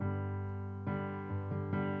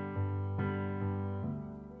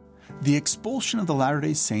The expulsion of the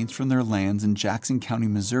Latter-day Saints from their lands in Jackson County,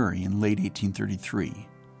 Missouri in late 1833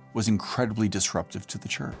 was incredibly disruptive to the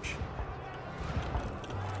church.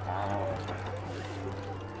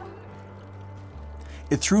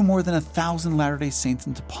 It threw more than 1,000 Latter-day Saints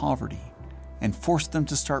into poverty and forced them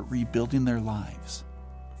to start rebuilding their lives.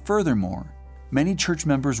 Furthermore, many church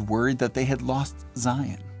members worried that they had lost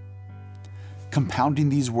Zion. Compounding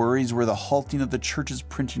these worries were the halting of the church's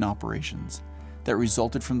printing operations that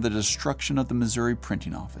resulted from the destruction of the Missouri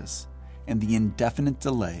printing office and the indefinite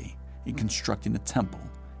delay in constructing a temple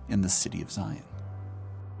in the city of Zion.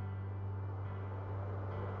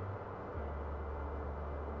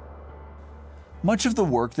 Much of the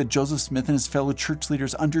work that Joseph Smith and his fellow church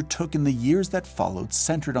leaders undertook in the years that followed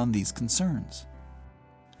centered on these concerns.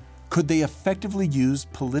 Could they effectively use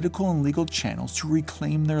political and legal channels to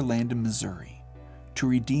reclaim their land in Missouri, to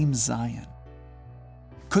redeem Zion?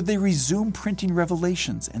 Could they resume printing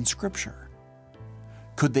revelations and scripture?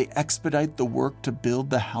 Could they expedite the work to build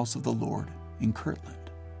the house of the Lord in Kirtland?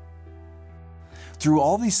 Through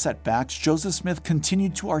all these setbacks, Joseph Smith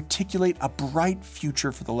continued to articulate a bright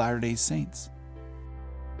future for the Latter-day Saints.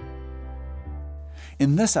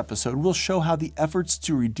 In this episode, we'll show how the efforts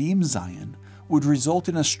to redeem Zion would result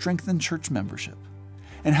in a strengthened church membership,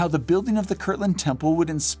 and how the building of the Kirtland Temple would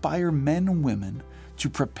inspire men and women to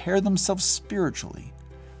prepare themselves spiritually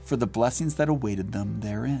for the blessings that awaited them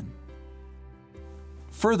therein.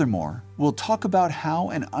 Furthermore, we'll talk about how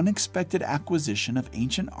an unexpected acquisition of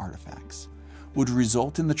ancient artifacts would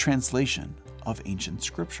result in the translation of ancient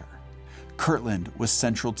scripture. Kirtland was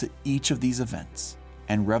central to each of these events,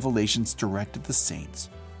 and revelations directed the saints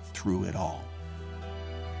through it all.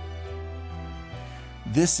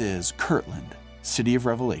 This is Kirtland, City of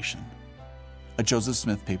Revelation, a Joseph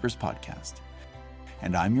Smith Papers podcast,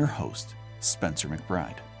 and I'm your host, Spencer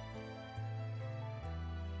McBride.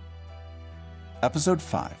 Episode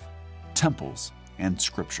 5, Temples and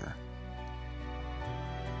Scripture.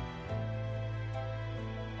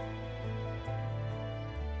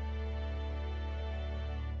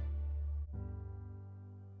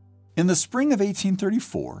 In the spring of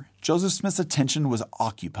 1834, Joseph Smith's attention was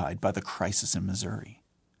occupied by the crisis in Missouri.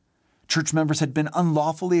 Church members had been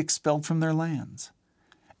unlawfully expelled from their lands.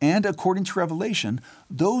 And according to Revelation,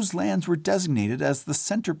 those lands were designated as the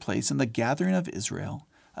center place in the gathering of Israel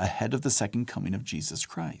ahead of the second coming of Jesus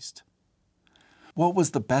Christ. What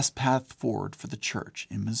was the best path forward for the church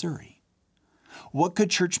in Missouri? What could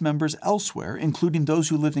church members elsewhere, including those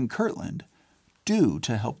who lived in Kirtland, do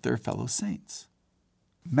to help their fellow saints?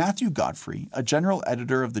 Matthew Godfrey, a general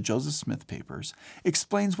editor of the Joseph Smith Papers,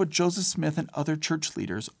 explains what Joseph Smith and other church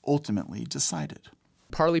leaders ultimately decided.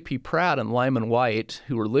 Parley P. Pratt and Lyman White,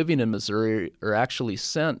 who were living in Missouri, are actually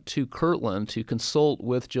sent to Kirtland to consult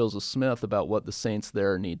with Joseph Smith about what the saints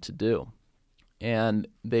there need to do. And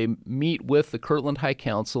they meet with the Kirtland High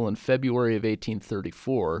Council in February of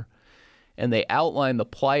 1834, and they outline the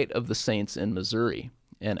plight of the saints in Missouri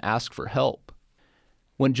and ask for help.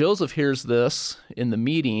 When Joseph hears this in the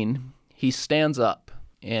meeting, he stands up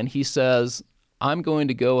and he says, "I'm going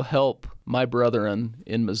to go help my brethren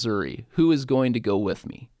in Missouri. Who is going to go with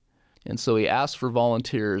me?" And so he asks for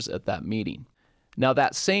volunteers at that meeting. Now,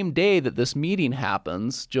 that same day that this meeting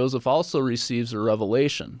happens, Joseph also receives a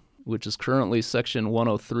revelation, which is currently section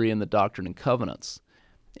 103 in the Doctrine and Covenants.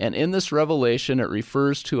 And in this revelation, it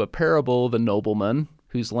refers to a parable of a nobleman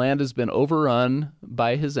whose land has been overrun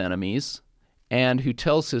by his enemies, and who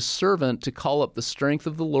tells his servant to call up the strength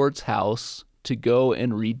of the Lord's house to go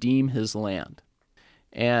and redeem his land.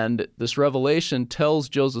 And this revelation tells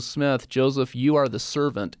Joseph Smith, "Joseph, you are the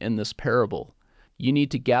servant in this parable. You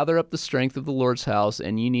need to gather up the strength of the Lord's house,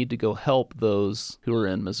 and you need to go help those who are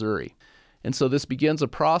in Missouri." And so this begins a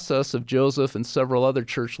process of Joseph and several other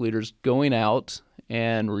church leaders going out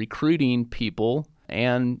and recruiting people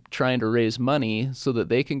and trying to raise money so that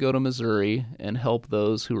they can go to Missouri and help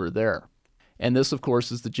those who are there. And this, of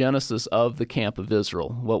course, is the genesis of the Camp of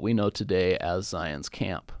Israel, what we know today as Zion's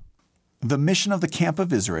Camp. The mission of the Camp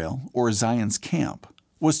of Israel, or Zion's Camp,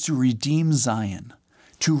 was to redeem Zion,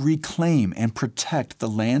 to reclaim and protect the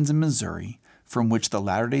lands in Missouri from which the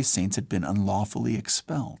Latter-day Saints had been unlawfully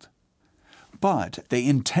expelled. But they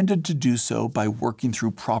intended to do so by working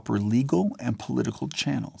through proper legal and political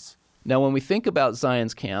channels. Now, when we think about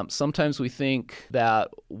Zion's Camp, sometimes we think that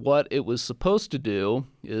what it was supposed to do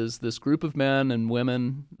is this group of men and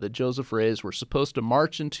women that Joseph raised were supposed to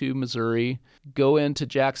march into Missouri, go into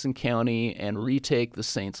Jackson County, and retake the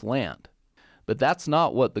saints' land. But that's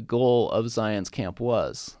not what the goal of Zion's Camp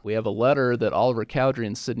was. We have a letter that Oliver Cowdery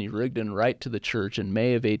and Sidney Rigdon write to the church in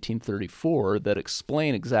May of 1834 that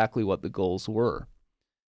explain exactly what the goals were.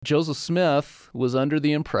 Joseph Smith was under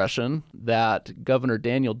the impression that Governor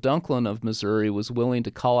Daniel Dunklin of Missouri was willing to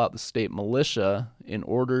call out the state militia in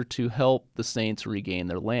order to help the Saints regain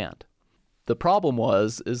their land. The problem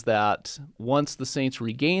is that once the Saints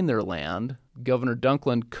regained their land, Governor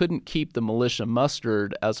Dunklin couldn't keep the militia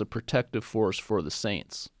mustered as a protective force for the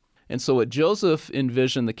Saints. And so what Joseph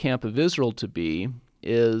envisioned the Camp of Israel to be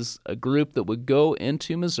is a group that would go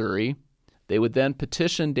into Missouri. They would then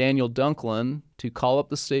petition Daniel Dunklin to call up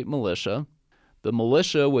the state militia. The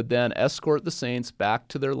militia would then escort the Saints back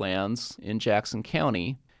to their lands in Jackson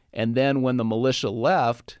County. And then when the militia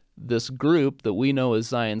left, this group that we know as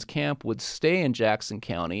Zion's Camp would stay in Jackson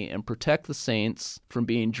County and protect the Saints from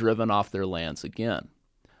being driven off their lands again.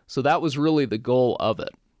 So that was really the goal of it.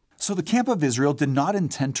 So the Camp of Israel did not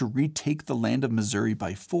intend to retake the land of Missouri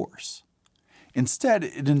by force. Instead,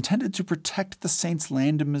 it intended to protect the Saints'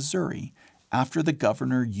 land in Missouri after the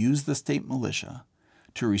governor used the state militia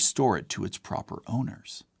to restore it to its proper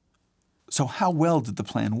owners. So how well did the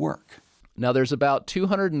plan work? Now, there's about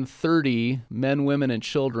 230 men, women, and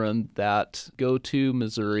children that go to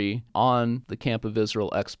Missouri on the Camp of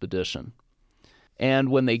Israel expedition. And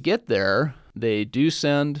when they get there, they do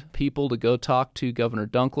send people to go talk to Governor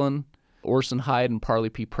Dunklin. Orson Hyde and Parley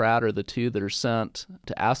P. Pratt are the two that are sent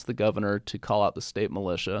to ask the governor to call out the state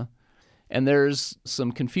militia. And there's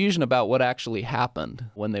some confusion about what actually happened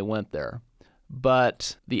when they went there.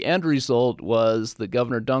 But the end result was that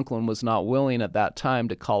Governor Dunklin was not willing at that time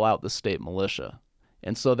to call out the state militia.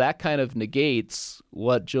 And so that kind of negates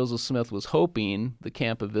what Joseph Smith was hoping the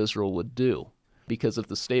Camp of Israel would do. Because if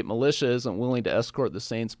the state militia isn't willing to escort the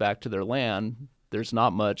Saints back to their land, there's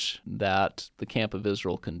not much that the Camp of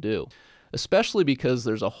Israel can do. Especially because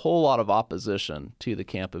there's a whole lot of opposition to the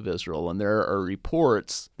Camp of Israel. And there are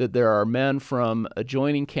reports that there are men from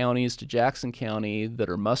adjoining counties to Jackson County that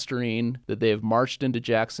are mustering, that they have marched into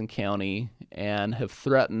Jackson County and have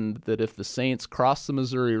threatened that if the Saints cross the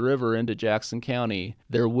Missouri River into Jackson County,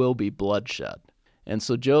 there will be bloodshed. And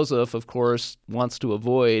so Joseph, of course, wants to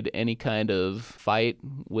avoid any kind of fight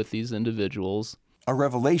with these individuals. A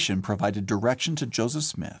revelation provided direction to Joseph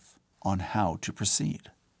Smith on how to proceed.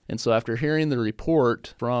 And so after hearing the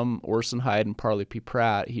report from Orson Hyde and Parley P.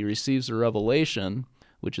 Pratt, he receives a revelation,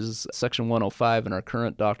 which is Section 105 in our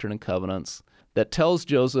current Doctrine and Covenants, that tells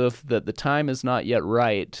Joseph that the time is not yet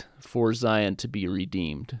right for Zion to be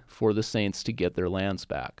redeemed, for the Saints to get their lands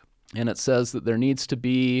back. And it says that there needs to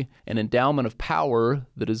be an endowment of power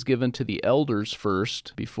that is given to the elders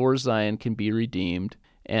first before Zion can be redeemed.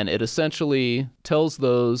 And it essentially tells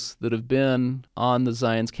those that have been on the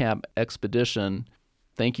Zion's Camp expedition,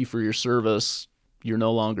 thank you for your service, you're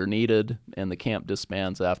no longer needed, and the camp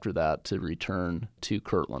disbands after that to return to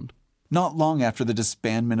Kirtland. Not long after the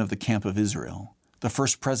disbandment of the Camp of Israel, the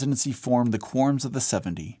First Presidency formed the Quorums of the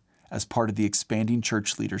 70 as part of the expanding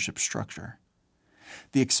church leadership structure.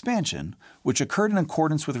 The expansion, which occurred in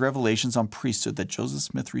accordance with revelations on priesthood that Joseph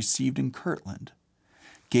Smith received in Kirtland,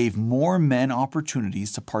 gave more men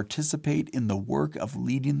opportunities to participate in the work of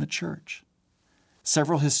leading the church.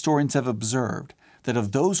 Several historians have observed that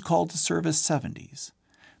of those called to serve as 70s,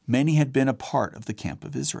 many had been a part of the Camp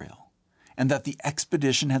of Israel, and that the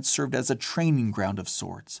expedition had served as a training ground of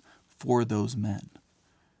sorts for those men.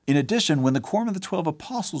 In addition, when the Quorum of the 12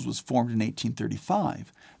 Apostles was formed in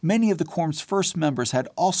 1835, many of the Quorum's first members had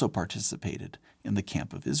also participated in the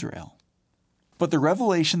Camp of Israel. But the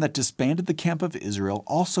revelation that disbanded the Camp of Israel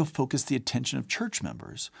also focused the attention of church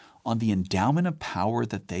members on the endowment of power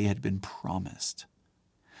that they had been promised.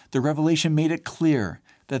 The revelation made it clear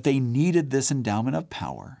that they needed this endowment of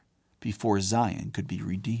power before Zion could be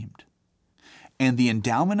redeemed. And the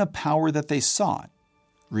endowment of power that they sought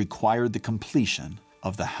required the completion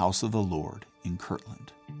of the house of the Lord in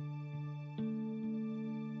Kirtland.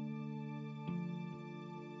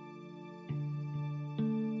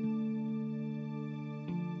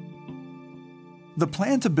 The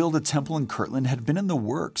plan to build a temple in Kirtland had been in the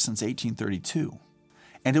works since 1832,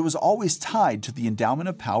 and it was always tied to the endowment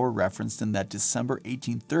of power referenced in that December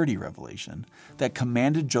 1830 revelation that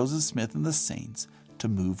commanded Joseph Smith and the Saints to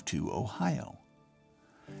move to Ohio.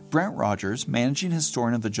 Brent Rogers, managing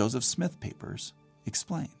historian of the Joseph Smith Papers,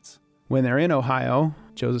 explains. When they're in Ohio,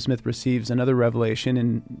 Joseph Smith receives another revelation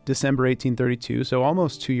in December 1832, so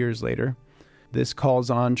almost 2 years later. This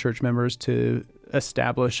calls on church members to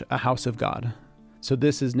establish a house of God. So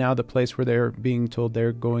this is now the place where they're being told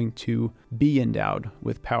they're going to be endowed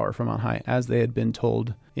with power from on high, as they had been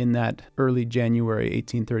told in that early January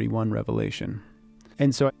 1831 revelation.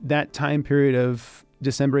 And so that time period of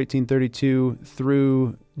December 1832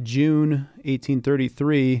 through June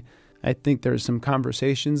 1833, I think there's some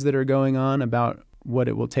conversations that are going on about what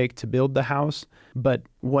it will take to build the house. But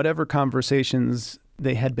whatever conversations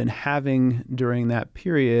they had been having during that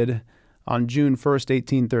period, on June 1st,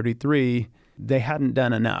 1833, they hadn't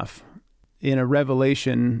done enough. In a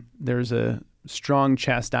revelation, there's a strong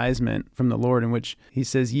chastisement from the Lord in which he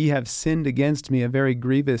says, "Ye have sinned against me a very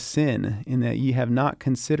grievous sin, in that ye have not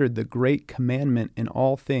considered the great commandment in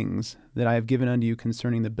all things that I have given unto you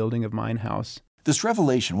concerning the building of mine house." This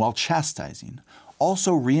revelation, while chastising,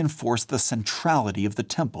 also reinforced the centrality of the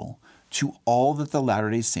temple to all that the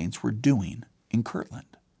Latter-day Saints were doing in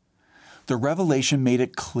Kirtland. The revelation made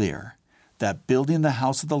it clear that building the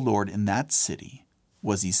house of the Lord in that city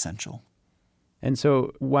was essential. And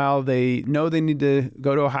so while they know they need to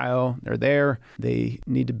go to Ohio, they're there, they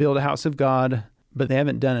need to build a house of God, but they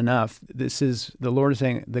haven't done enough. This is, the Lord is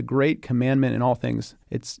saying, the great commandment in all things.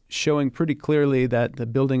 It's showing pretty clearly that the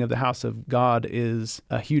building of the house of God is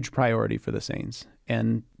a huge priority for the saints.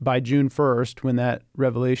 And by June 1st, when that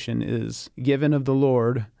revelation is given of the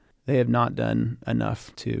Lord, they have not done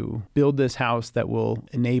enough to build this house that will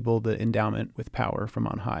enable the endowment with power from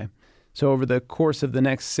on high. So over the course of the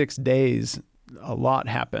next 6 days, a lot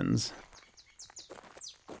happens.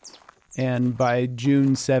 And by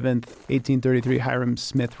June 7th, 1833, Hiram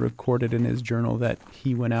Smith recorded in his journal that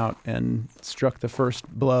he went out and struck the first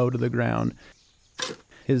blow to the ground.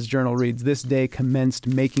 His journal reads, "This day commenced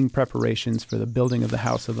making preparations for the building of the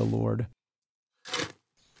house of the Lord."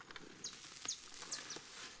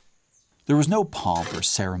 There was no pomp or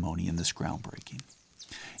ceremony in this groundbreaking.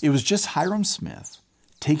 It was just Hiram Smith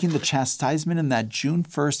taking the chastisement in that June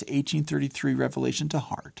 1st, 1833 revelation to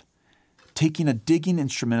heart, taking a digging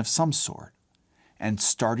instrument of some sort, and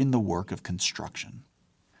starting the work of construction.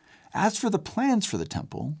 As for the plans for the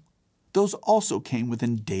temple, those also came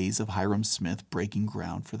within days of Hiram Smith breaking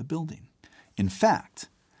ground for the building. In fact,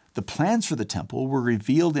 the plans for the temple were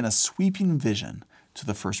revealed in a sweeping vision to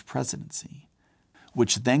the First Presidency,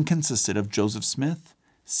 which then consisted of Joseph Smith,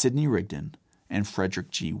 Sidney Rigdon, and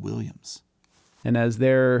Frederick G. Williams. And as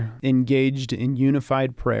they're engaged in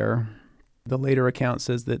unified prayer, the later account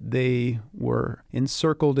says that they were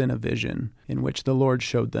encircled in a vision in which the Lord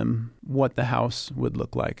showed them what the house would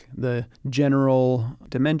look like, the general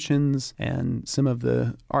dimensions and some of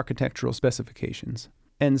the architectural specifications.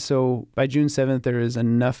 And so by June 7th, there is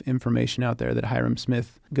enough information out there that Hiram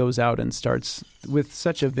Smith goes out and starts with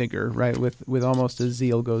such a vigor, right, with almost a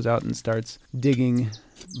zeal, goes out and starts digging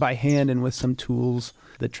by hand and with some tools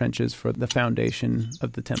the trenches for the foundation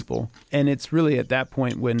of the temple. And it's really at that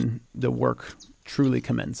point when the work truly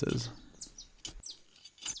commences.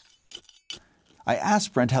 I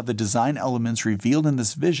asked Brent how the design elements revealed in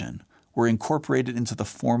this vision were incorporated into the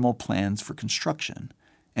formal plans for construction,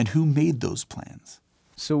 and who made those plans.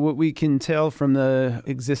 So what we can tell from the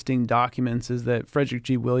existing documents is that Frederick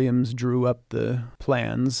G. Williams drew up the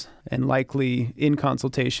plans, and likely in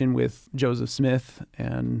consultation with Joseph Smith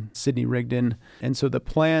and Sidney Rigdon. And so the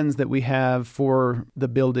plans that we have for the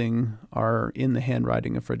building are in the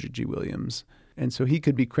handwriting of Frederick G. Williams. And so he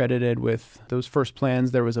could be credited with those first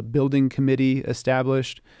plans. There was a building committee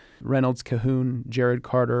established. Reynolds Kuehn, Jared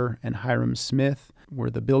Carter, and Hiram Smith were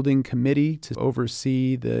the building committee to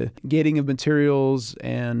oversee the gating of materials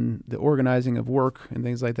and the organizing of work and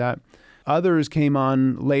things like that. Others came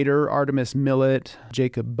on later. Artemis Millett,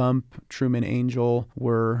 Jacob Bump, Truman Angel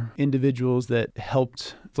were individuals that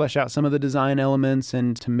helped flesh out some of the design elements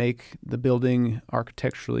and to make the building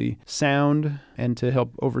architecturally sound and to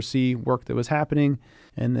help oversee work that was happening.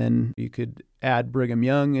 And then you could add Brigham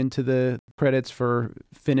Young into the credits for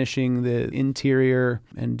finishing the interior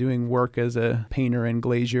and doing work as a painter and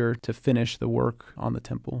glazier to finish the work on the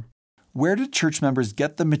temple. Where did church members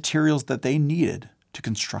get the materials that they needed to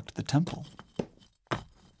construct the temple?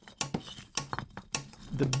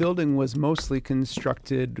 The building was mostly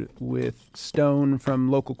constructed with stone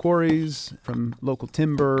from local quarries, from local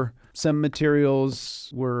timber. Some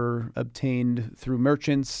materials were obtained through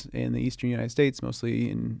merchants in the eastern United States,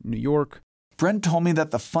 mostly in New York. Brent told me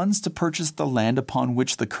that the funds to purchase the land upon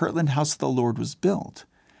which the Kirtland House of the Lord was built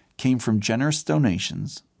came from generous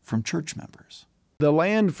donations from church members. The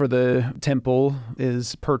land for the temple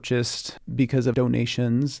is purchased because of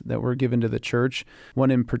donations that were given to the church.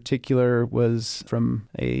 One in particular was from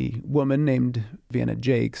a woman named Vienna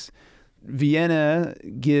Jakes. Vienna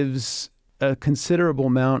gives a considerable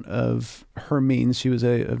amount of her means. She was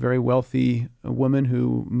a very wealthy woman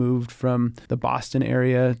who moved from the Boston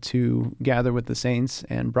area to gather with the saints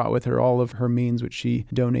and brought with her all of her means, which she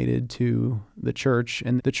donated to the church.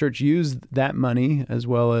 And the church used that money as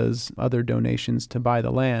well as other donations to buy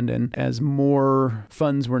the land. And as more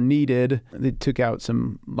funds were needed, they took out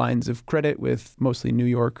some lines of credit with mostly New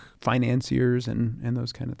York financiers and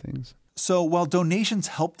those kind of things. So while donations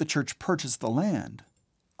helped the church purchase the land,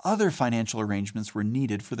 other financial arrangements were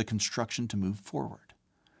needed for the construction to move forward.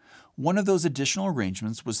 One of those additional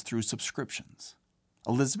arrangements was through subscriptions.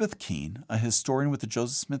 Elizabeth Kuehn, a historian with the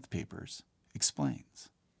Joseph Smith Papers, explains.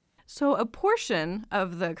 So a portion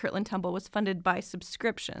of the Kirtland Temple was funded by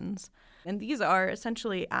subscriptions. And these are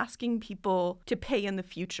essentially asking people to pay in the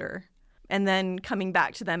future and then coming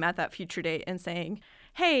back to them at that future date and saying,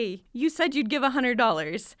 hey, you said you'd give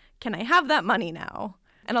 $100. Can I have that money now?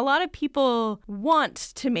 And a lot of people want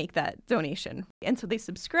to make that donation, and so they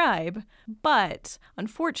subscribe. But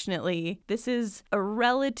unfortunately, this is a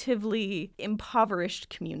relatively impoverished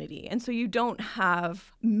community. And so you don't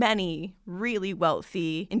have many really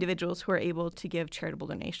wealthy individuals who are able to give charitable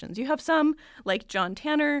donations. You have some, like John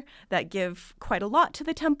Tanner, that give quite a lot to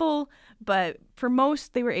the temple. But for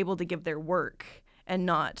most, they were able to give their work and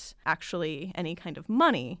not actually any kind of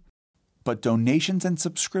money. But donations and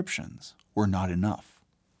subscriptions were not enough.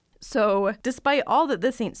 So despite all that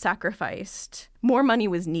the saints sacrificed, more money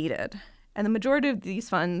was needed. And the majority of these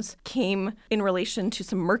funds came in relation to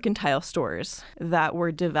some mercantile stores that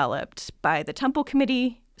were developed by the Temple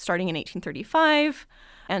Committee starting in 1835.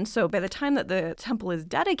 And so by the time that the temple is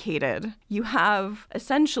dedicated, you have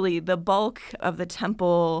essentially the bulk of the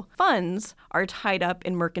temple funds are tied up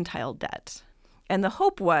in mercantile debt. And the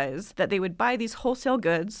hope was that they would buy these wholesale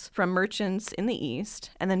goods from merchants in the East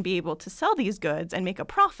and then be able to sell these goods and make a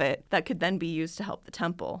profit that could then be used to help the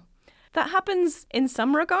temple. That happens in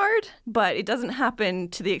some regard, but it doesn't happen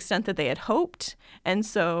to the extent that they had hoped. And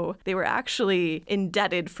so they were actually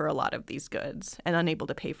indebted for a lot of these goods and unable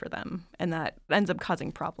to pay for them. And that ends up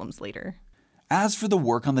causing problems later. As for the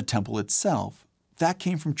work on the temple itself, that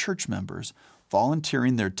came from church members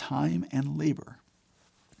volunteering their time and labor.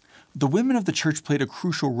 The women of the church played a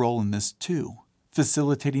crucial role in this too,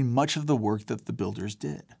 facilitating much of the work that the builders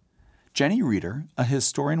did. Jenny Reeder, a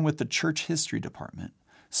historian with the Church History Department,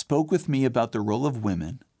 spoke with me about the role of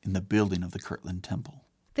women in the building of the Kirtland Temple.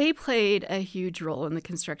 They played a huge role in the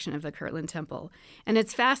construction of the Kirtland Temple, and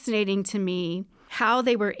it's fascinating to me how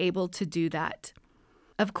they were able to do that.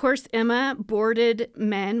 Of course, Emma boarded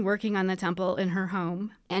men working on the temple in her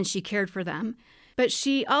home, and she cared for them. But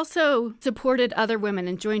she also supported other women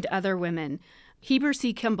and joined other women. Heber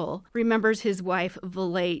C. Kimball remembers his wife,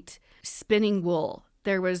 Volate, spinning wool.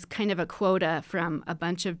 There was kind of a quota from a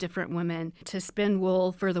bunch of different women to spin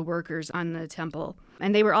wool for the workers on the temple.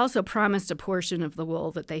 And they were also promised a portion of the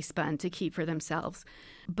wool that they spun to keep for themselves.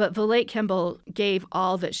 But Volate Kimball gave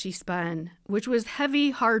all that she spun, which was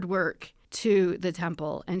heavy, hard work, to the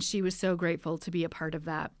temple. And she was so grateful to be a part of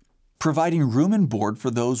that. Providing room and board for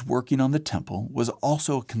those working on the temple was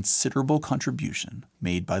also a considerable contribution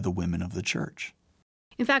made by the women of the church.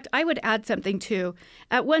 In fact, I would add something too.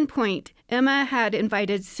 At one point, Emma had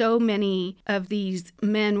invited so many of these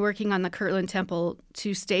men working on the Kirtland Temple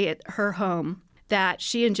to stay at her home that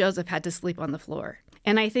she and Joseph had to sleep on the floor.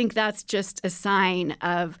 And I think that's just a sign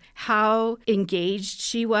of how engaged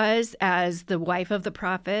she was as the wife of the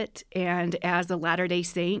prophet and as a Latter-day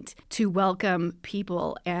Saint to welcome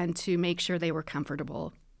people and to make sure they were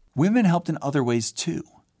comfortable. Women helped in other ways too,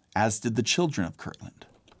 as did the children of Kirtland.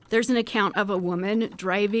 There's an account of a woman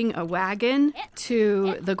driving a wagon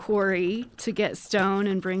to the quarry to get stone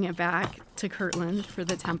and bring it back to Kirtland for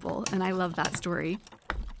the temple, and I love that story.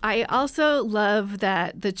 I also love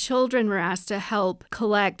that the children were asked to help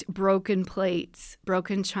collect broken plates,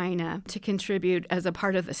 broken china, to contribute as a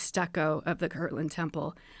part of the stucco of the Kirtland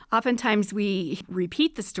Temple. Oftentimes we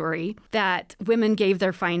repeat the story that women gave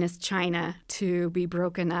their finest china to be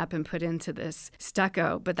broken up and put into this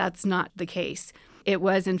stucco, but that's not the case. It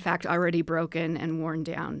was, in fact, already broken and worn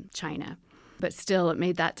down china, but still it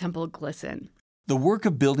made that temple glisten. The work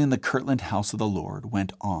of building the Kirtland House of the Lord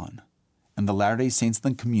went on, and the Latter-day Saints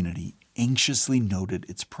in the community anxiously noted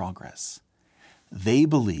its progress. They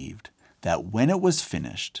believed that when it was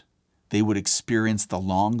finished, they would experience the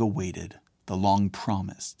long-awaited, the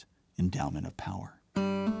long-promised endowment of power.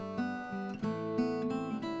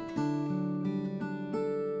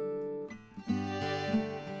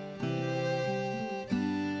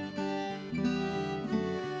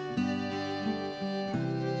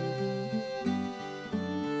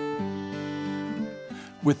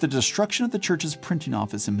 With the destruction of the church's printing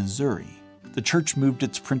office in Missouri, the church moved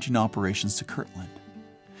its printing operations to Kirtland,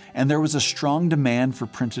 and there was a strong demand for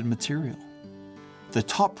printed material. The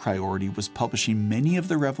top priority was publishing many of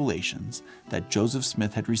the revelations that Joseph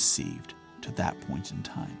Smith had received to that point in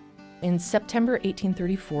time. In September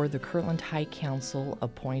 1834, the Kirtland High Council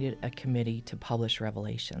appointed a committee to publish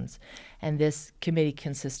Revelations, and this committee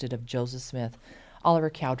consisted of Joseph Smith, Oliver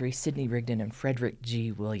Cowdery, Sidney Rigdon, and Frederick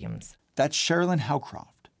G. Williams. That's Sharalyn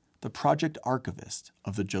Howcroft, the project archivist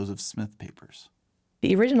of the Joseph Smith papers.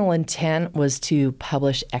 The original intent was to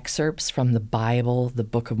publish excerpts from the Bible, the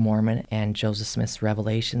Book of Mormon, and Joseph Smith's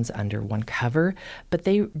Revelations under one cover, but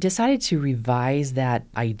they decided to revise that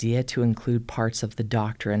idea to include parts of the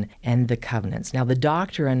Doctrine and the Covenants. Now, the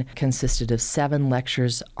Doctrine consisted of 7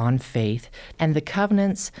 lectures on faith, and the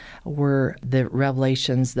Covenants were the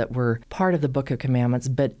revelations that were part of the Book of Commandments,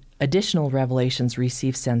 but additional revelations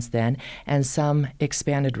received since then, and some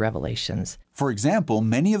expanded revelations. For example,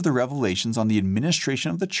 many of the revelations on the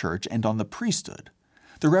administration of the church and on the priesthood,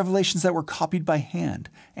 the revelations that were copied by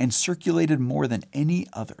hand and circulated more than any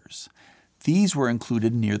others, these were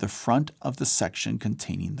included near the front of the section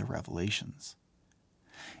containing the revelations.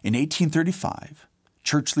 In 1835,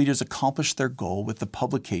 church leaders accomplished their goal with the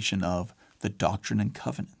publication of the Doctrine and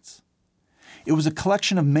Covenants. It was a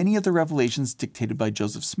collection of many of the revelations dictated by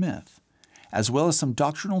Joseph Smith, as well as some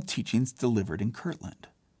doctrinal teachings delivered in Kirtland.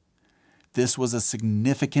 This was a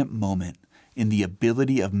significant moment in the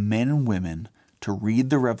ability of men and women to read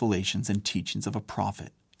the revelations and teachings of a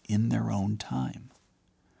prophet in their own time.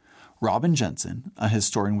 Robin Jensen, a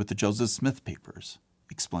historian with the Joseph Smith papers,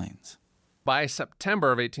 explains. By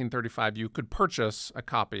September of 1835, you could purchase a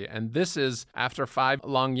copy, and this is after 5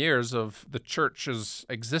 long years of the church's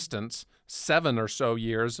existence, 7 or so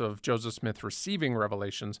years of Joseph Smith receiving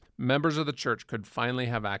revelations. Members of the church could finally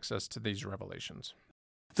have access to these revelations.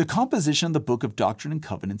 The composition of the Book of Doctrine and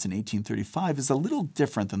Covenants in 1835 is a little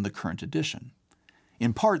different than the current edition.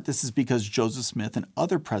 In part, this is because Joseph Smith and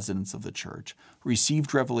other presidents of the church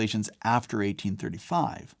received revelations after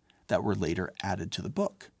 1835 that were later added to the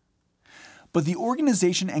book. But the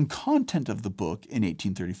organization and content of the book in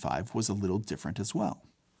 1835 was a little different as well.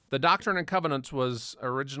 The Doctrine and Covenants was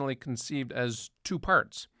originally conceived as 2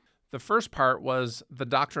 parts. The first part was the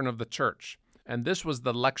doctrine of the church, and this was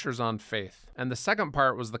the lectures on faith. And the second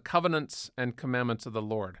part was the covenants and commandments of the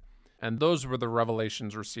Lord, and those were the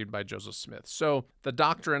revelations received by Joseph Smith. So the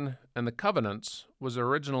Doctrine and the Covenants was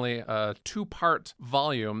originally a 2-part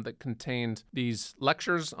volume that contained these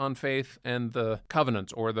lectures on faith and the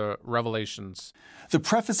covenants, or the revelations. The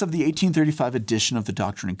preface of the 1835 edition of the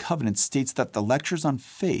Doctrine and Covenants states that the lectures on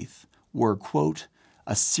faith were, quote,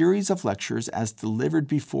 a series of lectures as delivered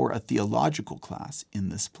before a theological class in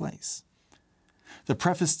this place. The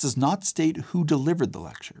preface does not state who delivered the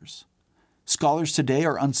lectures. Scholars today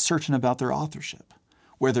are uncertain about their authorship,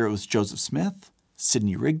 whether it was Joseph Smith,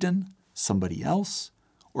 Sidney Rigdon, somebody else,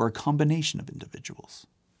 or a combination of individuals.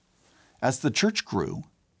 As the church grew,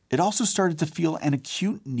 it also started to feel an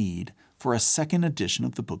acute need for a second edition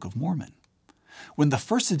of the Book of Mormon. When the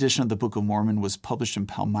first edition of the Book of Mormon was published in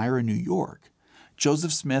Palmyra, New York,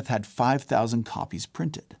 Joseph Smith had 5,000 copies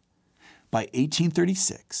printed. By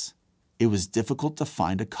 1836, it was difficult to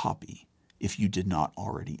find a copy if you did not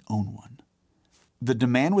already own one. The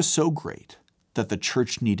demand was so great that the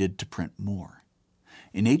church needed to print more.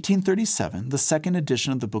 In 1837, the second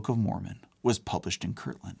edition of the Book of Mormon was published in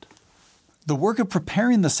Kirtland. The work of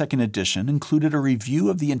preparing the second edition included a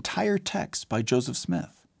review of the entire text by Joseph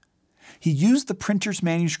Smith. He used the printer's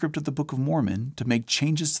manuscript of the Book of Mormon to make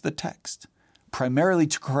changes to the text, primarily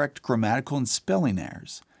to correct grammatical and spelling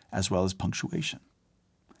errors, as well as punctuation.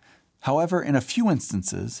 However, in a few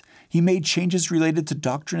instances, he made changes related to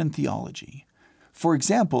doctrine and theology. For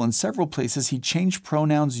example, in several places he changed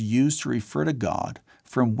pronouns used to refer to God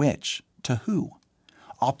from which to who,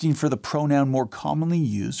 opting for the pronoun more commonly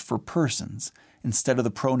used for persons instead of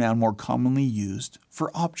the pronoun more commonly used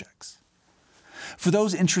for objects. For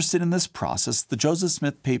those interested in this process, the Joseph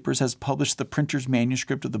Smith Papers has published the printer's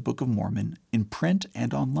manuscript of the Book of Mormon in print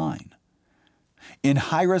and online. In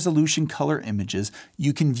high-resolution color images,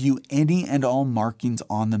 you can view any and all markings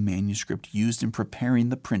on the manuscript used in preparing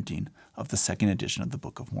the printing of the second edition of the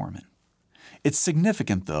Book of Mormon. It's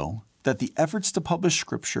significant, though, that the efforts to publish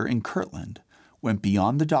Scripture in Kirtland went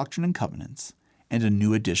beyond the Doctrine and Covenants and a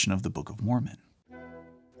new edition of the Book of Mormon.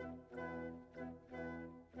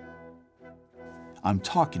 I'm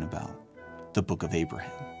talking about the Book of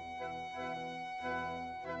Abraham.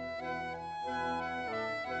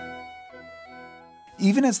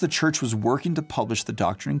 Even as the church was working to publish the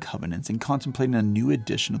Doctrine and Covenants and contemplating a new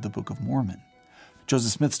edition of the Book of Mormon,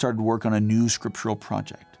 Joseph Smith started work on a new scriptural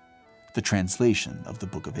project, the translation of the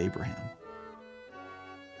Book of Abraham.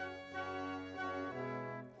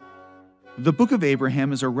 The Book of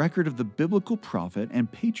Abraham is a record of the biblical prophet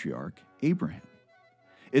and patriarch Abraham.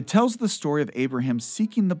 It tells the story of Abraham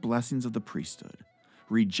seeking the blessings of the priesthood,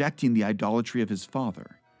 rejecting the idolatry of his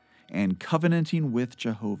father, and covenanting with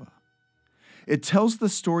Jehovah. It tells the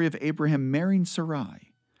story of Abraham marrying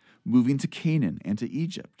Sarai, moving to Canaan and to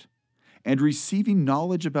Egypt, and receiving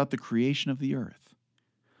knowledge about the creation of the earth.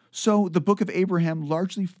 So the Book of Abraham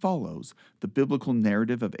largely follows the biblical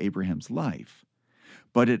narrative of Abraham's life,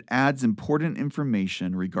 but it adds important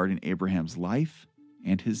information regarding Abraham's life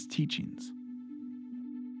and his teachings.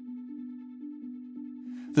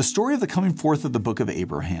 The story of the coming forth of the Book of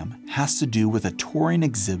Abraham has to do with a touring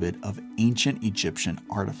exhibit of ancient Egyptian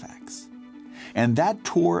artifacts. And that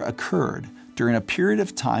tour occurred during a period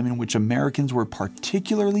of time in which Americans were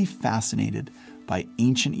particularly fascinated by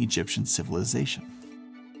ancient Egyptian civilization.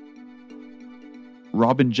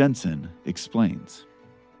 Robin Jensen explains.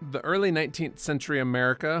 The early 19th century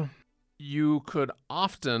America, you could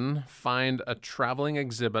often find a traveling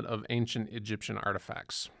exhibit of ancient Egyptian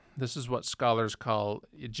artifacts. This is what scholars call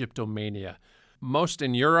Egyptomania. Most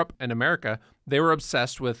in Europe and America, they were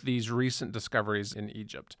obsessed with these recent discoveries in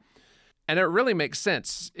Egypt. And it really makes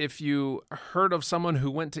sense. If you heard of someone who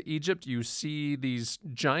went to Egypt, you see these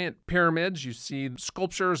giant pyramids, you see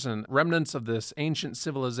sculptures and remnants of this ancient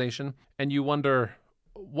civilization, and you wonder,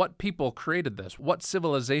 what people created this? What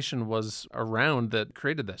civilization was around that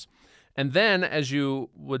created this? And then as you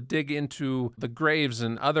would dig into the graves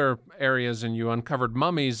and other areas and you uncovered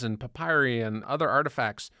mummies and papyri and other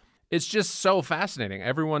artifacts, it's just so fascinating.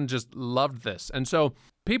 Everyone just loved this. And so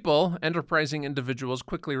people, enterprising individuals,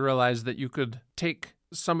 quickly realized that you could take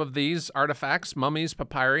some of these artifacts, mummies,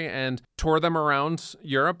 papyri, and tour them around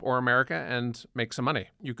Europe or America and make some money.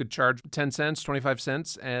 You could charge 10 cents, 25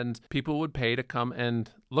 cents, and people would pay to come and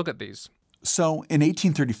look at these. So in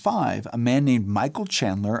 1835, a man named Michael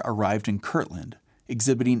Chandler arrived in Kirtland,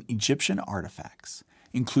 exhibiting Egyptian artifacts,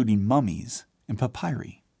 including mummies and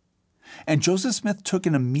papyri. And Joseph Smith took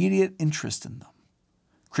an immediate interest in them.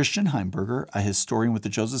 Christian Heimburger, a historian with the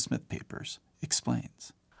Joseph Smith Papers,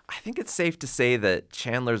 explains. I think it's safe to say that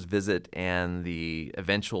Chandler's visit and the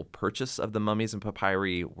eventual purchase of the mummies and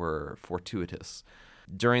papyri were fortuitous.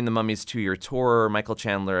 During the Mummy's 2-year tour, Michael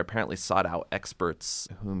Chandler apparently sought out experts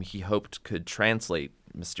whom he hoped could translate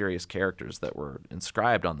mysterious characters that were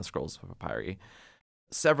inscribed on the scrolls of papyri.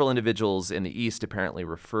 Several individuals in the East apparently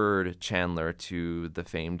referred Chandler to the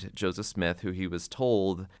famed Joseph Smith, who he was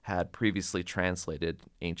told had previously translated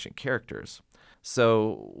ancient characters.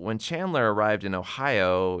 So when Chandler arrived in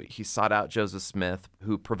Ohio, he sought out Joseph Smith,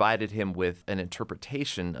 who provided him with an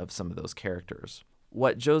interpretation of some of those characters.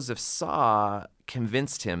 What Joseph saw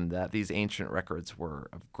convinced him that these ancient records were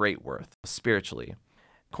of great worth spiritually.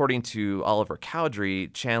 According to Oliver Cowdery,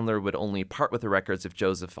 Chandler would only part with the records if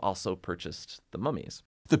Joseph also purchased the mummies.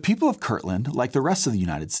 The people of Kirtland, like the rest of the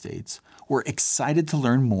United States, were excited to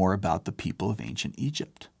learn more about the people of ancient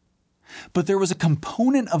Egypt. But there was a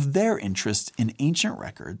component of their interest in ancient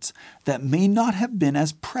records that may not have been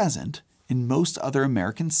as present in most other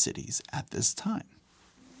American cities at this time.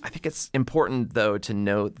 I think it's important, though, to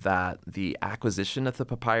note that the acquisition of the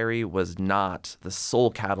papyri was not the sole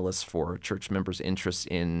catalyst for church members' interest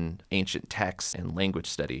in ancient texts and language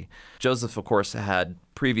study. Joseph, of course, had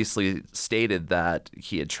previously stated that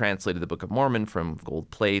he had translated the Book of Mormon from gold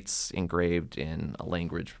plates engraved in a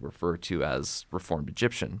language referred to as Reformed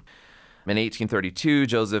Egyptian. In 1832,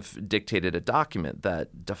 Joseph dictated a document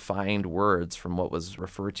that defined words from what was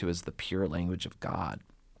referred to as the pure language of God.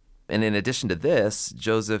 And in addition to this,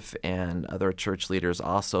 Joseph and other church leaders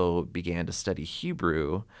also began to study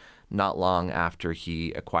Hebrew not long after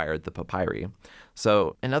he acquired the papyri.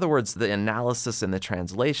 So, in other words, the analysis and the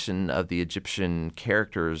translation of the Egyptian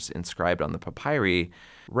characters inscribed on the papyri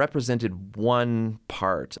represented one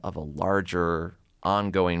part of a larger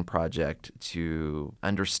ongoing project to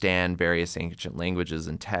understand various ancient languages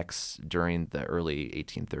and texts during the early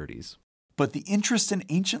 1830s. But the interest in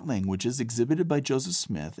ancient languages exhibited by Joseph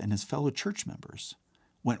Smith and his fellow church members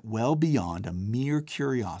went well beyond a mere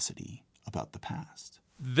curiosity about the past.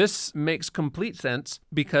 This makes complete sense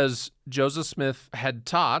because Joseph Smith had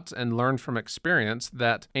taught and learned from experience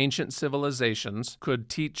that ancient civilizations could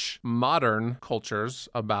teach modern cultures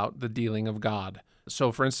about the dealing of God.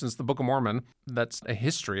 So, for instance, the Book of Mormon, that's a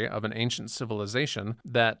history of an ancient civilization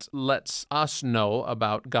that lets us know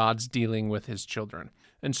about God's dealing with his children.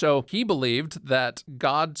 And so he believed that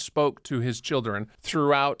God spoke to his children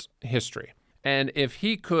throughout history. And if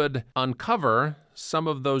he could uncover some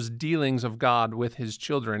of those dealings of God with his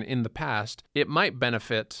children in the past, it might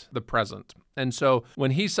benefit the present. And so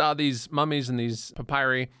when he saw these mummies and these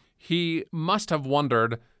papyri, he must have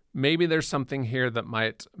wondered, maybe there's something here that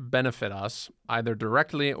might benefit us, either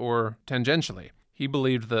directly or tangentially. He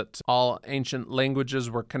believed that all ancient languages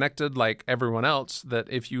were connected like everyone else, that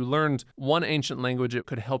if you learned one ancient language, it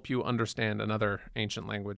could help you understand another ancient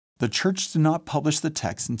language. The church did not publish the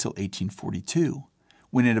text until 1842,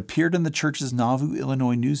 when it appeared in the church's Nauvoo,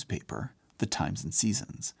 Illinois newspaper, The Times and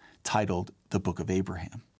Seasons, titled The Book of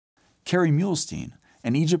Abraham. Kerry Muhlestein,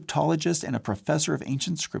 an Egyptologist and a professor of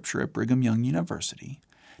ancient scripture at Brigham Young University,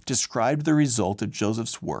 described the result of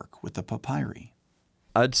Joseph's work with the papyri.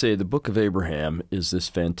 I'd say the Book of Abraham is this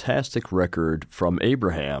fantastic record from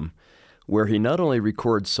Abraham where he not only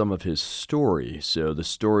records some of his story, so the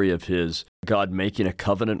story of his God making a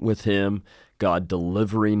covenant with him, God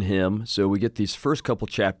delivering him. So we get these first couple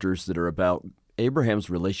chapters that are about Abraham's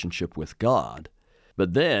relationship with God.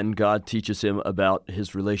 But then God teaches him about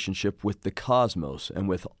his relationship with the cosmos and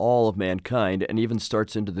with all of mankind, and even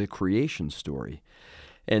starts into the creation story.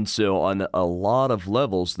 And so on a lot of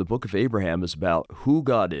levels, the book of Abraham is about who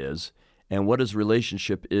God is and what his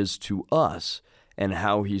relationship is to us and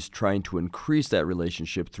how he's trying to increase that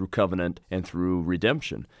relationship through covenant and through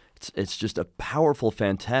redemption. It's just a powerful,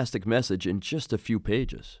 fantastic message in just a few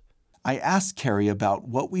pages. I asked Kerry about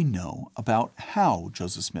what we know about how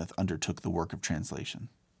Joseph Smith undertook the work of translation.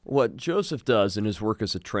 What Joseph does in his work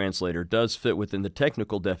as a translator does fit within the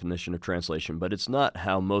technical definition of translation, but it's not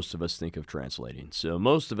how most of us think of translating. So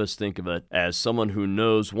most of us think of it as someone who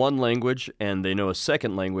knows one language and they know a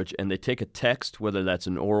second language, and they take a text, whether that's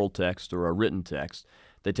an oral text or a written text.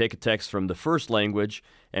 They take a text from the first language,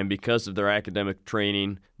 and because of their academic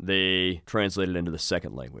training, they translate it into the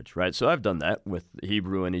second language, right? So I've done that with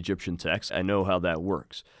Hebrew and Egyptian texts. I know how that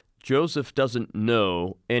works. Joseph doesn't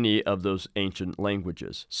know any of those ancient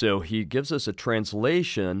languages. So he gives us a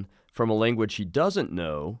translation from a language he doesn't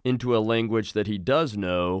know into a language that he does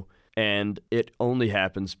know, and it only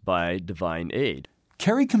happens by divine aid.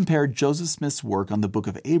 Kerry compared Joseph Smith's work on the Book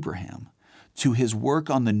of Abraham to his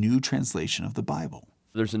work on the new translation of the Bible.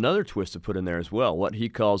 There's another twist to put in there as well. What he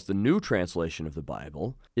calls the new translation of the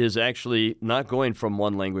Bible is actually not going from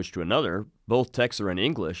one language to another. Both texts are in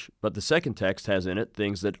English, but the second text has in it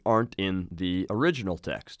things that aren't in the original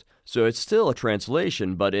text. So it's still a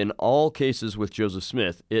translation, but in all cases with Joseph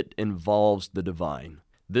Smith, it involves the divine.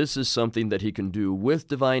 This is something that he can do with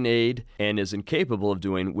divine aid and is incapable of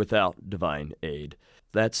doing without divine aid.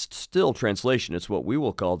 That's still translation. It's what we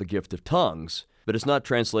will call the gift of tongues. But it's not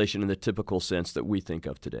translation in the typical sense that we think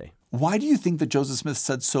of today. Why do you think that Joseph Smith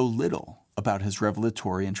said so little about his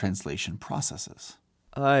revelatory and translation processes?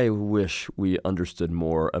 I wish we understood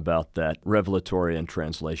more about that revelatory and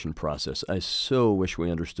translation process. I so wish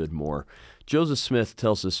we understood more. Joseph Smith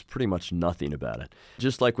tells us pretty much nothing about it.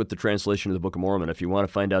 Just like with the translation of the Book of Mormon, if you want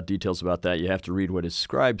to find out details about that, you have to read what his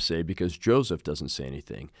scribes say, because Joseph doesn't say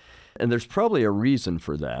anything. And there's probably a reason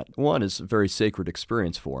for that. One is a very sacred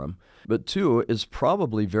experience for him, but two is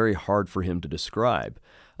probably very hard for him to describe.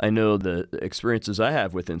 I know the experiences I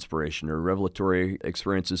have with inspiration or revelatory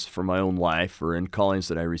experiences from my own life or in callings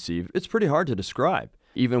that I receive, it's pretty hard to describe.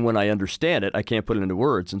 Even when I understand it, I can't put it into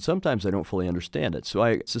words, and sometimes I don't fully understand it. So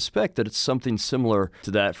I suspect that it's something similar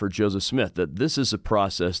to that for Joseph Smith, that this is a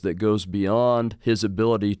process that goes beyond his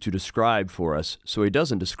ability to describe for us, so he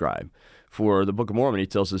doesn't describe. For the Book of Mormon, he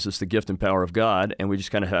tells us it's the gift and power of God, and we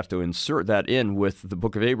just kind of have to insert that in with the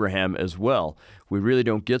Book of Abraham as well. We really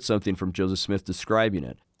don't get something from Joseph Smith describing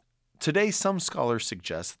it. Today, some scholars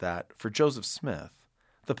suggest that, for Joseph Smith,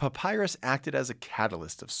 the papyrus acted as a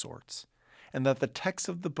catalyst of sorts, and that the text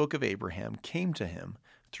of the Book of Abraham came to him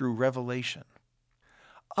through revelation.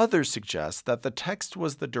 Others suggest that the text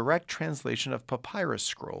was the direct translation of papyrus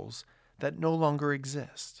scrolls that no longer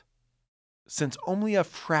exist. Since only a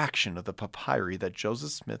fraction of the papyri that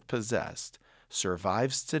Joseph Smith possessed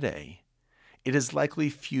survives today, it is likely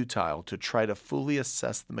futile to try to fully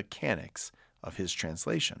assess the mechanics of his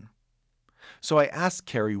translation. So I asked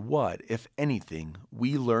Kerry what, if anything,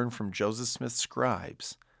 we learn from Joseph Smith's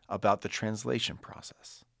scribes about the translation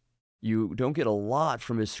process. You don't get a lot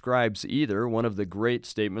from his scribes either. One of the great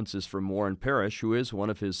statements is from Warren Parrish, who is one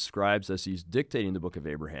of his scribes as he's dictating the Book of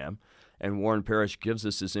Abraham. And Warren Parrish gives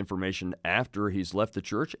us this information after he's left the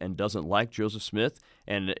church and doesn't like Joseph Smith.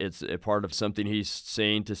 And it's a part of something he's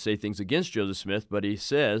saying to say things against Joseph Smith, but he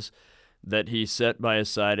says that he sat by his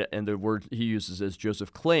side, and the word he uses is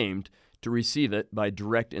Joseph claimed to receive it by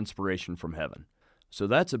direct inspiration from heaven. So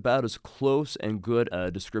that's about as close and good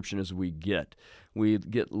a description as we get. We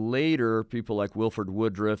get later people like Wilford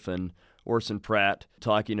Woodruff and Orson Pratt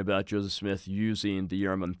talking about Joseph Smith using the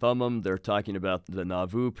Urim and Thummim. They're talking about the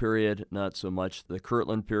Nauvoo period, not so much the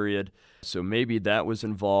Kirtland period. So maybe that was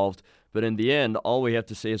involved. But in the end, all we have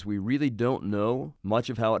to say is we really don't know much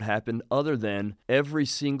of how it happened other than every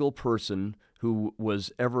single person who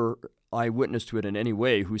was ever eyewitness to it in any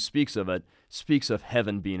way who speaks of it, speaks of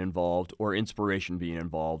heaven being involved or inspiration being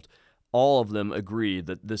involved. All of them agree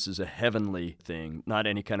that this is a heavenly thing, not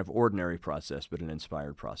any kind of ordinary process, but an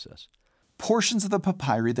inspired process. Portions of the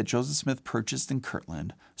papyri that Joseph Smith purchased in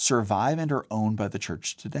Kirtland survive and are owned by the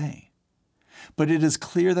church today. But it is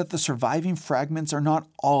clear that the surviving fragments are not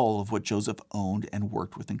all of what Joseph owned and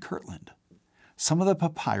worked with in Kirtland. Some of the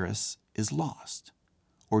papyrus is lost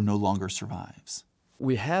or no longer survives.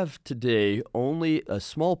 We have today only a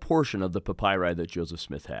small portion of the papyri that Joseph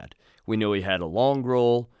Smith had. We know he had a long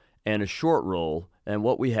roll and a short roll, and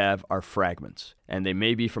what we have are fragments. And they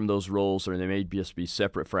may be from those rolls, or they may just be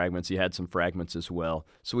separate fragments. He had some fragments as well.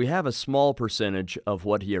 So we have a small percentage of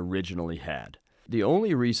what he originally had. The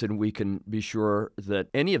only reason we can be sure that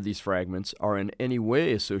any of these fragments are in any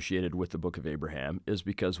way associated with the Book of Abraham is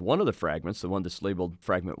because one of the fragments, the one that's labeled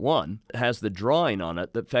Fragment 1, has the drawing on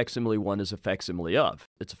it that Facsimile 1 is a facsimile of.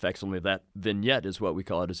 It's a facsimile of that vignette, is what we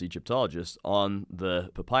call it as Egyptologists, on the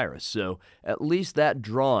papyrus. So at least that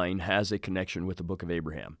drawing has a connection with the Book of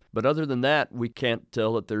Abraham. But other than that, we can't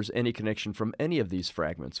tell that there's any connection from any of these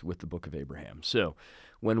fragments with the Book of Abraham. So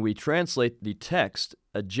when we translate the text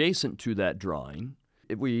adjacent to that drawing,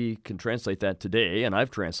 we can translate that today, and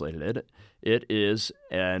I've translated it. It is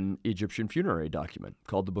an Egyptian funerary document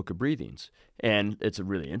called the Book of Breathings. And it's a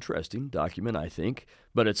really interesting document, I think,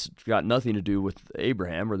 but it's got nothing to do with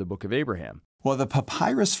Abraham or the Book of Abraham. While the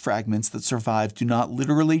papyrus fragments that survive do not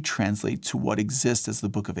literally translate to what exists as the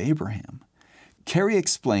Book of Abraham, Kerry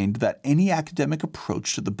explained that any academic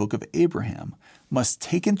approach to the Book of Abraham must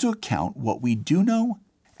take into account what we do know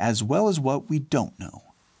as well as what we don't know.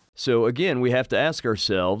 So again, we have to ask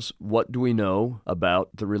ourselves, what do we know about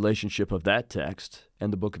the relationship of that text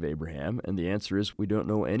and the Book of Abraham? And the answer is we don't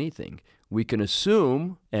know anything. We can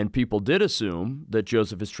assume, and people did assume, that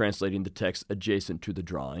Joseph is translating the text adjacent to the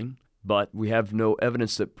drawing, but we have no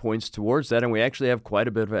evidence that points towards that, and we actually have quite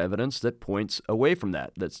a bit of evidence that points away from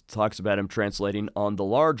that talks about him translating on the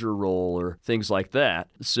larger roll or things like that.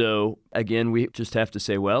 So again, we just have to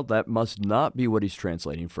say, well, that must not be what he's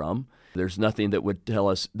translating from. There's nothing that would tell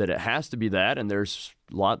us that it has to be that, and there's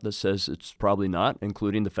a lot that says it's probably not,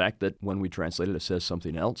 including the fact that when we translate it, it says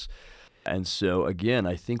something else. And so, again,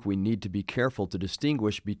 I think we need to be careful to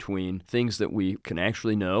distinguish between things that we can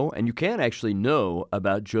actually know, and you can actually know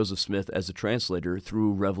about Joseph Smith as a translator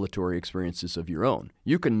through revelatory experiences of your own.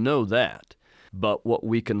 You can know that, but what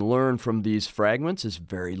we can learn from these fragments is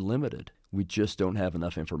very limited. We just don't have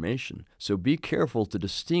enough information. So be careful to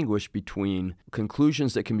distinguish between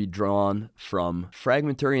conclusions that can be drawn from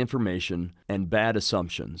fragmentary information and bad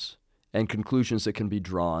assumptions, and conclusions that can be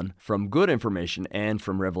drawn from good information and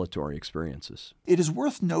from revelatory experiences. It is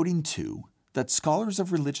worth noting, too, that scholars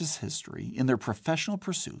of religious history in their professional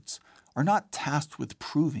pursuits are not tasked with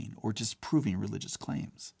proving or disproving religious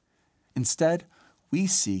claims. Instead, we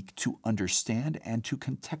seek to understand and to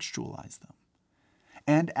contextualize them.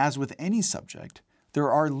 And as with any subject,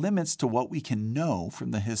 there are limits to what we can know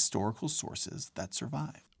from the historical sources that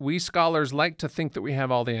survive. We scholars like to think that we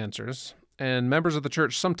have all the answers, and members of the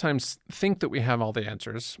church sometimes think that we have all the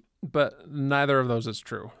answers, but neither of those is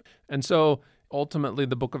true. And so ultimately,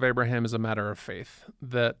 the Book of Abraham is a matter of faith,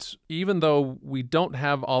 that even though we don't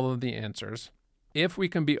have all of the answers, if we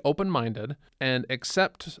can be open-minded and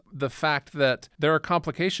accept the fact that there are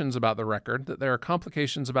complications about the record, that there are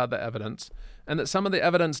complications about the evidence, and that some of the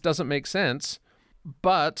evidence doesn't make sense,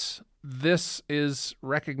 but this is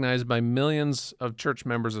recognized by millions of church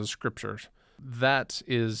members as scriptures, that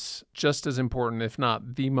is just as important, if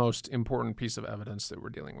not the most important piece of evidence that we're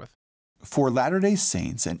dealing with. For Latter-day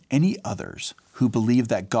Saints and any others who believe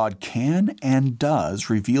that God can and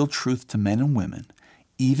does reveal truth to men and women,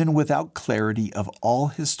 even without clarity of all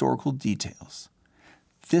historical details,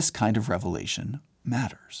 this kind of revelation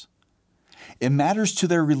matters. It matters to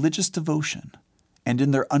their religious devotion and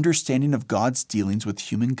in their understanding of God's dealings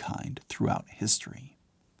with humankind throughout history.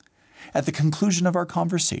 At the conclusion of our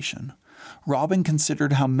conversation, Robin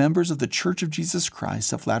considered how members of the Church of Jesus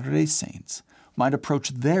Christ of Latter-day Saints might approach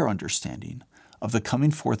their understanding of the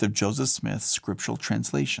coming forth of Joseph Smith's scriptural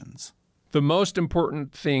translations. The most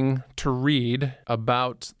important thing to read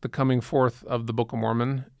about the coming forth of the Book of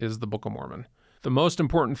Mormon is the Book of Mormon. The most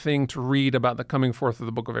important thing to read about the coming forth of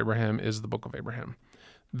the Book of Abraham is the Book of Abraham.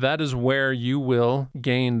 That is where you will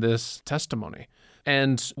gain this testimony.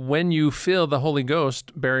 And when you feel the Holy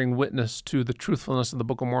Ghost bearing witness to the truthfulness of the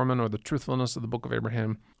Book of Mormon or the truthfulness of the Book of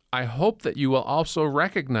Abraham, I hope that you will also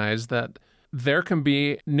recognize that there can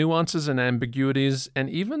be nuances and ambiguities and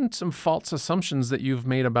even some false assumptions that you've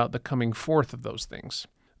made about the coming forth of those things.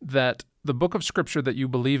 That the book of Scripture that you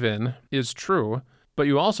believe in is true, but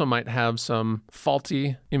you also might have some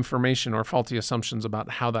faulty information or faulty assumptions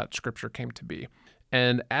about how that Scripture came to be.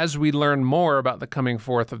 And as we learn more about the coming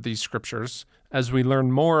forth of these Scriptures, as we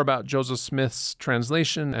learn more about Joseph Smith's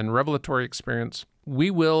translation and revelatory experience,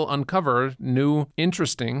 we will uncover new,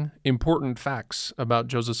 interesting, important facts about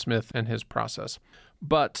Joseph Smith and his process.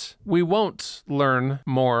 But we won't learn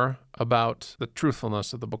more about the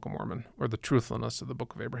truthfulness of the Book of Mormon or the truthfulness of the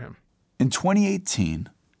Book of Abraham. In 2018,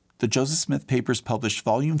 the Joseph Smith Papers published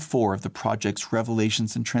Volume 4 of the project's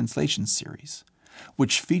Revelations and Translations series,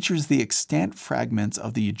 which features the extant fragments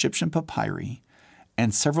of the Egyptian papyri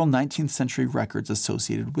and several 19th century records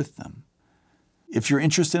associated with them. If you're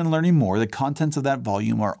interested in learning more, the contents of that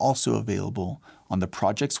volume are also available on the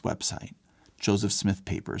project's website,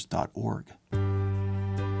 josephsmithpapers.org.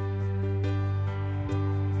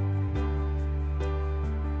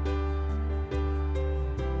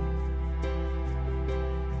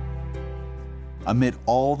 Amid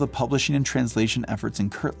all the publishing and translation efforts in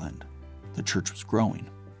Kirtland, the church was growing.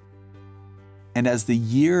 And as the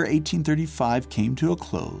year 1835 came to a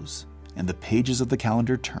close and the pages of the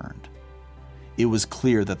calendar turned, it was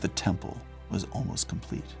clear that the temple was almost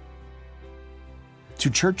complete. To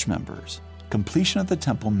church members, completion of the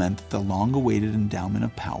temple meant that the long-awaited endowment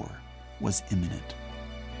of power was imminent.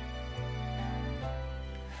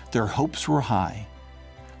 Their hopes were high,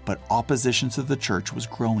 but opposition to the church was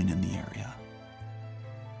growing in the area.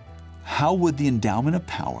 How would the endowment of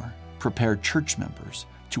power prepare church members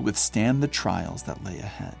to withstand the trials that lay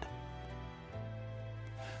ahead?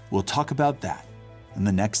 We'll talk about that in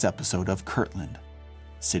the next episode of Kirtland,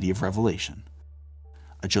 City of Revelation,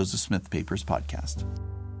 a Joseph Smith Papers podcast.